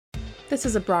This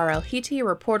is Abrar El-Hiti,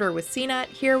 reporter with CNET,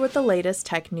 here with the latest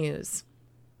tech news.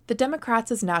 The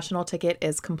Democrats' national ticket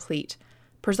is complete.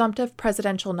 Presumptive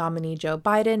presidential nominee Joe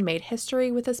Biden made history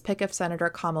with his pick of Senator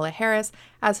Kamala Harris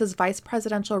as his vice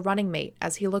presidential running mate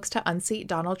as he looks to unseat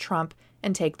Donald Trump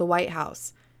and take the White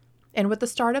House. And with the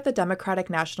start of the Democratic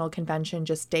National Convention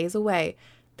just days away,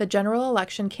 the general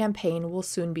election campaign will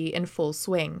soon be in full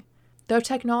swing. Though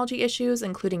technology issues,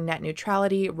 including net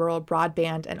neutrality, rural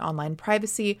broadband, and online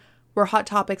privacy, were hot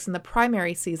topics in the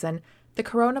primary season, the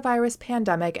coronavirus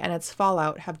pandemic and its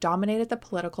fallout have dominated the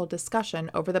political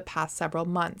discussion over the past several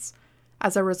months.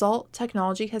 As a result,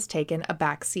 technology has taken a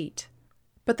back seat.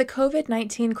 But the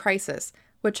COVID-19 crisis,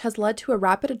 which has led to a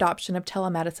rapid adoption of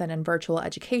telemedicine and virtual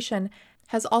education,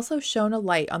 has also shone a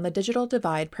light on the digital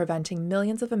divide preventing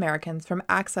millions of Americans from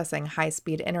accessing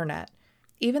high-speed internet.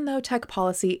 Even though tech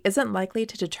policy isn't likely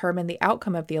to determine the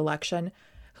outcome of the election,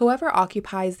 whoever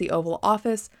occupies the Oval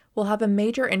Office will have a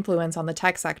major influence on the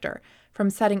tech sector, from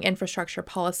setting infrastructure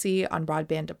policy on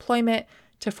broadband deployment,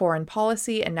 to foreign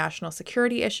policy and national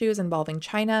security issues involving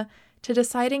China, to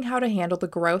deciding how to handle the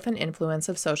growth and influence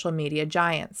of social media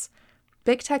giants.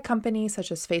 Big tech companies such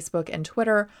as Facebook and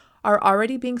Twitter are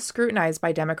already being scrutinized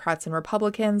by Democrats and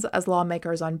Republicans as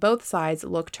lawmakers on both sides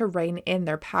look to rein in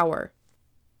their power.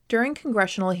 During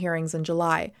congressional hearings in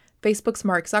July, Facebook's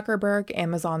Mark Zuckerberg,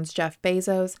 Amazon's Jeff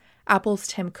Bezos, Apple's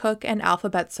Tim Cook, and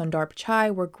Alphabet's Sundar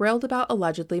Pichai were grilled about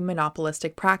allegedly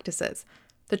monopolistic practices.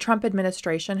 The Trump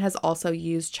administration has also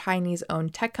used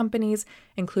Chinese-owned tech companies,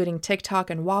 including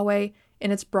TikTok and Huawei, in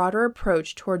its broader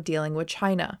approach toward dealing with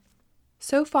China.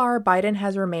 So far, Biden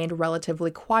has remained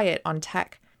relatively quiet on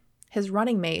tech. His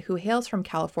running mate, who hails from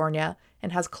California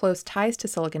and has close ties to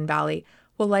Silicon Valley,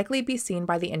 will likely be seen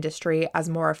by the industry as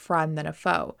more a friend than a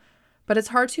foe. But it's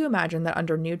hard to imagine that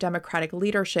under new Democratic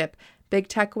leadership, big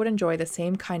tech would enjoy the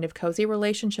same kind of cozy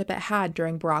relationship it had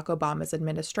during Barack Obama's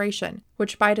administration,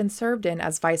 which Biden served in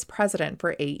as vice president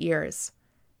for 8 years.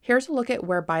 Here's a look at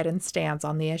where Biden stands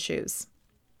on the issues.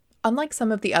 Unlike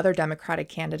some of the other Democratic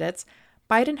candidates,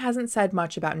 Biden hasn't said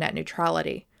much about net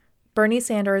neutrality. Bernie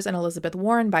Sanders and Elizabeth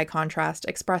Warren, by contrast,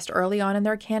 expressed early on in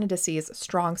their candidacies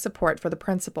strong support for the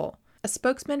principle. A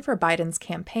spokesman for Biden's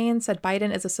campaign said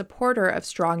Biden is a supporter of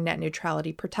strong net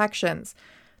neutrality protections.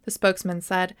 The spokesman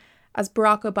said, as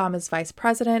Barack Obama's vice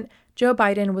president, Joe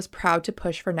Biden was proud to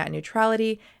push for net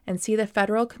neutrality and see the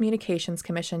Federal Communications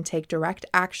Commission take direct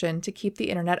action to keep the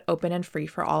internet open and free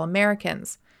for all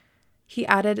Americans. He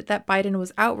added that Biden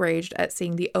was outraged at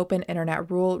seeing the open internet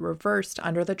rule reversed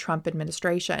under the Trump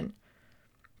administration.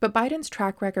 But Biden's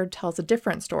track record tells a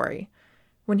different story.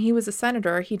 When he was a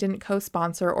senator, he didn't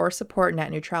co-sponsor or support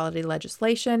net neutrality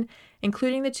legislation,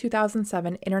 including the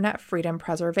 2007 Internet Freedom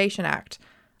Preservation Act.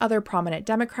 Other prominent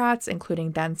Democrats,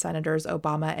 including then-Senators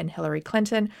Obama and Hillary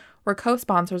Clinton, were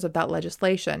co-sponsors of that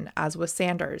legislation, as was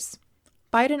Sanders.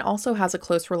 Biden also has a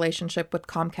close relationship with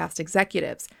Comcast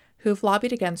executives, who've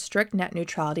lobbied against strict net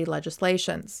neutrality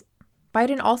legislations.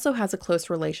 Biden also has a close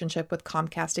relationship with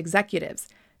Comcast executives,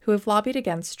 who have lobbied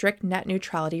against strict net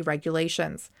neutrality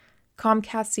regulations.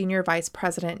 Comcast Senior Vice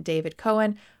President David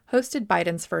Cohen hosted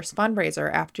Biden's first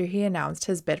fundraiser after he announced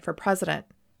his bid for president.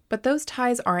 But those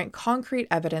ties aren't concrete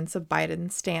evidence of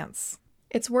Biden's stance.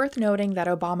 It's worth noting that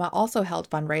Obama also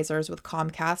held fundraisers with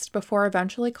Comcast before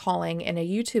eventually calling in a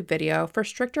YouTube video for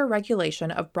stricter regulation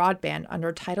of broadband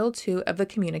under Title II of the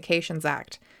Communications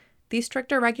Act. These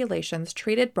stricter regulations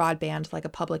treated broadband like a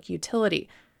public utility,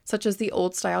 such as the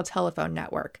old-style telephone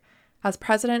network, as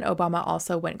President Obama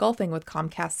also went golfing with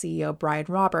Comcast CEO Brian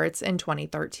Roberts in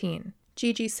 2013.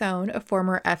 Gigi Sohn, a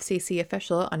former FCC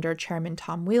official under Chairman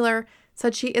Tom Wheeler,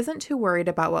 said she isn't too worried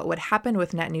about what would happen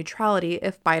with net neutrality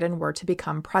if Biden were to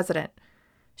become president.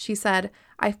 She said,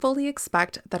 I fully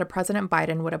expect that a President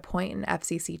Biden would appoint an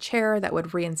FCC chair that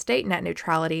would reinstate net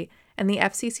neutrality and the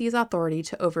FCC's authority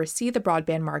to oversee the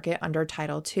broadband market under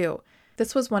Title II.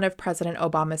 This was one of President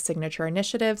Obama's signature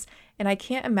initiatives, and I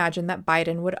can't imagine that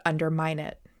Biden would undermine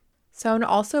it. Sohn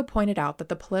also pointed out that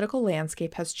the political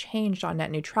landscape has changed on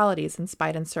net neutrality since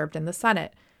Biden served in the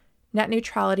Senate. Net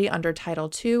neutrality under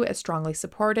Title II is strongly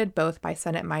supported both by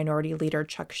Senate Minority Leader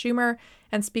Chuck Schumer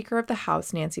and Speaker of the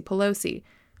House Nancy Pelosi,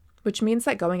 which means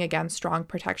that going against strong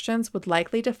protections would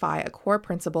likely defy a core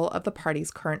principle of the party's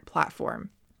current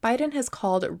platform. Biden has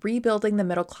called rebuilding the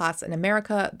middle class in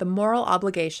America the moral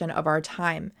obligation of our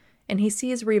time, and he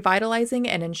sees revitalizing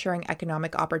and ensuring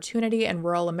economic opportunity in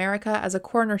rural America as a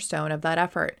cornerstone of that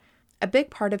effort. A big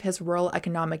part of his rural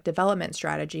economic development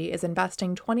strategy is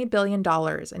investing $20 billion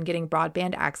in getting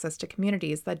broadband access to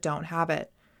communities that don't have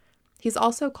it. He's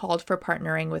also called for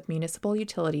partnering with municipal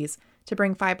utilities to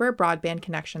bring fiber broadband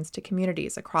connections to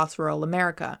communities across rural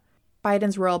America.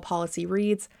 Biden's rural policy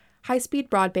reads, "High-speed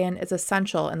broadband is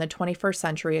essential in the 21st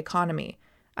century economy.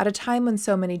 At a time when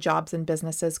so many jobs and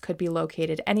businesses could be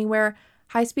located anywhere,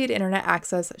 high-speed internet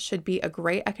access should be a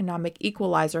great economic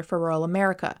equalizer for rural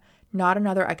America, not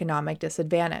another economic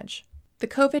disadvantage." The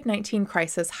COVID-19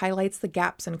 crisis highlights the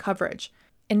gaps in coverage.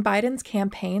 And Biden's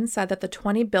campaign said that the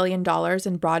 $20 billion in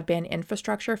broadband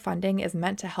infrastructure funding is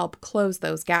meant to help close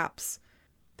those gaps.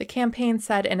 The campaign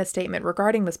said in a statement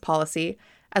regarding this policy,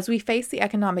 "As we face the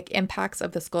economic impacts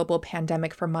of this global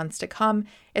pandemic for months to come,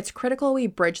 it's critical we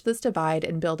bridge this divide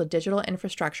and build a digital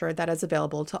infrastructure that is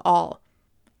available to all."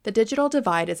 The digital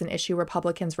divide is an issue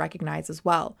Republicans recognize as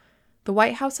well. The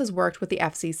White House has worked with the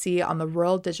FCC on the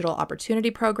Rural Digital Opportunity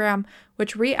Program,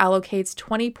 which reallocates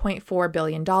 $20.4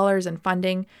 billion in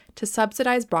funding to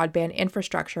subsidize broadband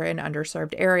infrastructure in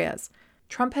underserved areas.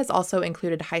 Trump has also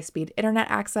included high-speed internet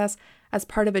access as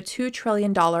part of a $2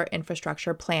 trillion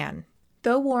infrastructure plan.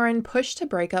 Though Warren pushed to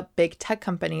break up big tech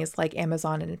companies like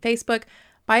Amazon and Facebook,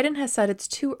 Biden has said it's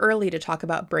too early to talk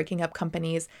about breaking up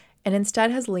companies and instead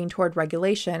has leaned toward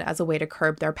regulation as a way to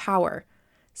curb their power.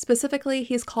 Specifically,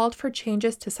 he's called for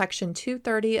changes to Section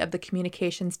 230 of the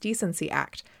Communications Decency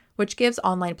Act, which gives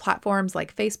online platforms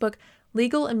like Facebook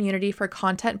legal immunity for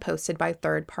content posted by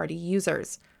third-party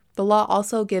users. The law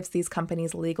also gives these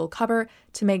companies legal cover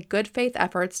to make good faith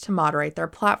efforts to moderate their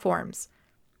platforms.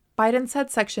 Biden said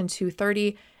Section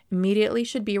 230 immediately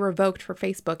should be revoked for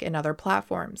Facebook and other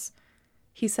platforms.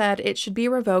 He said it should be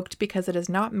revoked because it is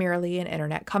not merely an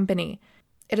internet company.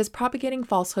 It is propagating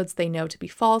falsehoods they know to be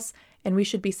false, and we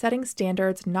should be setting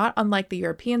standards not unlike the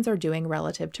Europeans are doing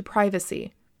relative to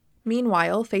privacy.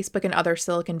 Meanwhile, Facebook and other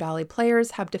Silicon Valley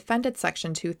players have defended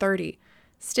Section 230.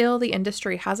 Still, the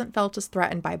industry hasn't felt as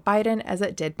threatened by Biden as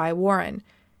it did by Warren.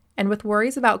 And with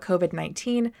worries about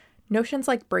COVID-19, notions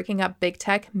like breaking up big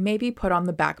tech may be put on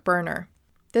the back burner.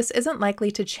 This isn't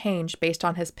likely to change based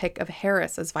on his pick of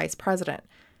Harris as vice president.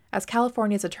 As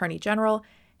California's attorney general,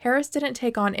 Harris didn't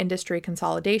take on industry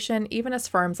consolidation even as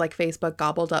firms like Facebook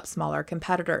gobbled up smaller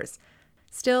competitors.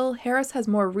 Still, Harris has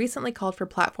more recently called for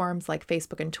platforms like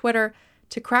Facebook and Twitter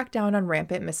to crack down on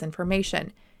rampant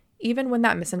misinformation, even when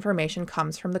that misinformation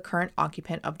comes from the current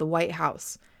occupant of the White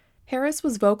House. Harris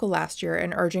was vocal last year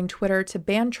in urging Twitter to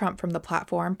ban Trump from the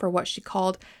platform for what she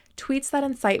called tweets that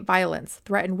incite violence,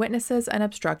 threaten witnesses, and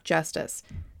obstruct justice.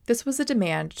 This was a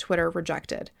demand Twitter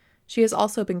rejected. She has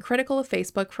also been critical of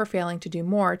Facebook for failing to do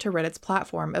more to rid its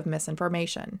platform of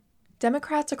misinformation.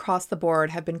 Democrats across the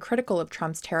board have been critical of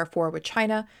Trump's tariff war with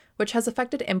China, which has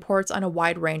affected imports on a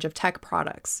wide range of tech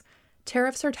products.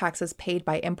 Tariffs are taxes paid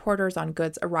by importers on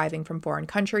goods arriving from foreign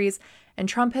countries, and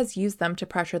Trump has used them to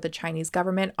pressure the Chinese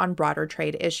government on broader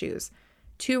trade issues.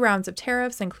 2 rounds of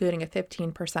tariffs, including a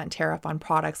 15% tariff on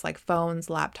products like phones,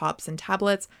 laptops, and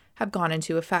tablets, have gone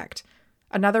into effect.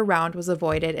 Another round was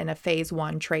avoided in a Phase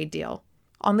 1 trade deal.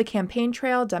 On the campaign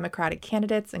trail, Democratic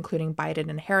candidates, including Biden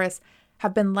and Harris,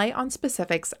 have been light on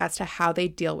specifics as to how they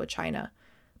deal with China.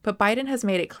 But Biden has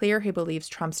made it clear he believes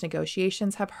Trump's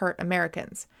negotiations have hurt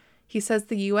Americans. He says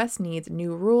the U.S. needs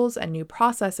new rules and new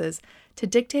processes to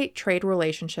dictate trade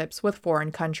relationships with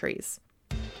foreign countries.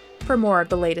 For more of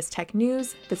the latest tech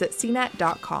news, visit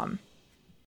cnet.com.